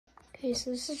Okay,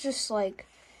 so this is just like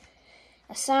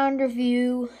a sound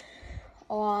review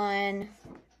on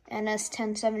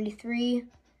NS1073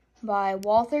 by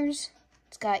Walthers.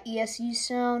 It's got ESU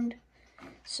sound.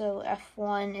 So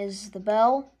F1 is the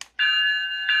bell.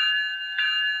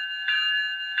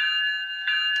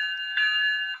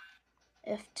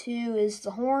 F2 is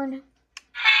the horn.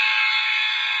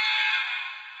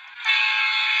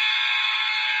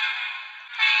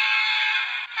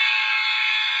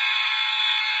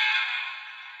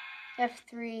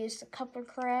 F3 is the coupler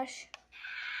crash.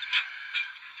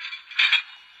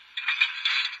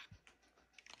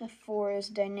 F4 is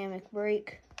dynamic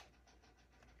brake.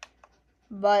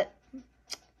 But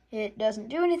it doesn't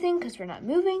do anything because we're not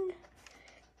moving.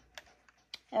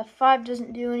 F5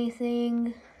 doesn't do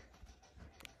anything.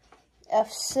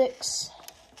 F6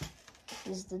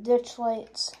 is the ditch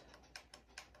lights.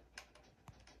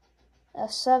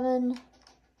 F7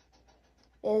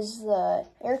 is the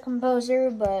air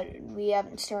composer, but we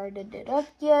haven't started it up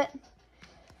yet.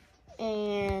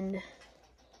 And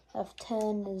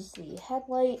F10 is the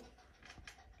headlight.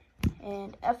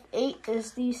 And F8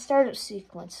 is the startup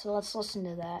sequence, so let's listen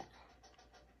to that.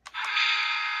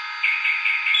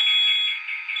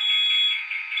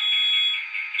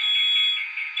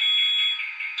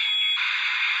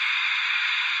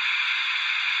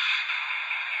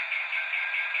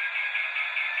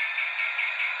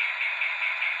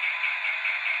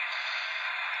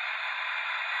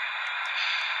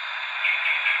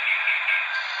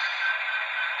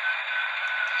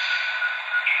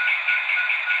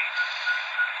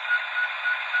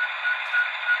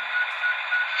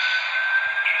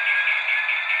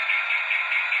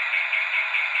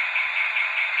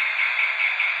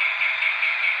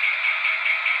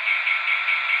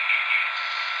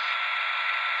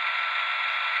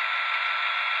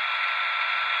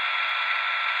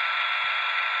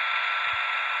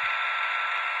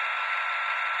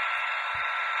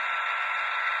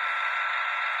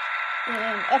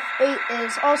 And F8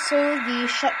 is also the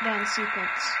shutdown sequence.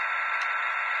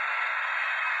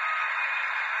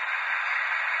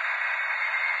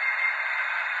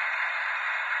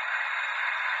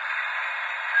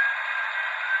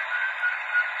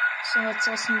 So let's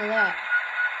listen to that.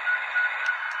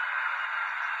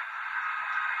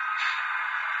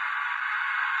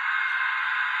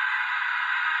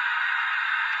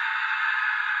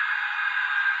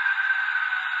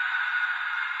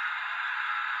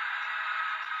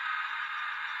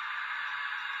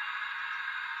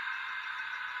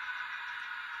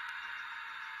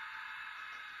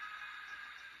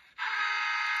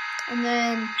 And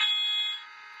then,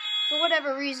 for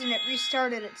whatever reason, it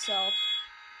restarted itself.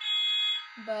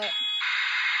 But,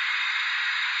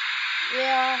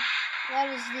 yeah, that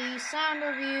is the sound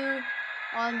review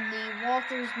on the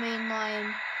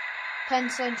WalthersMainline Penn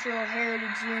Central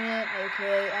Heritage Unit,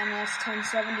 aka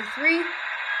NS1073.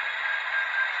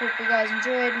 Hope you guys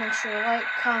enjoyed. Make sure to like,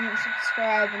 comment,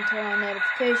 subscribe, and turn on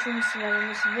notifications so you never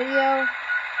miss a video.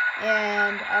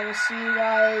 And I will see you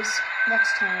guys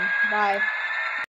next time. Bye.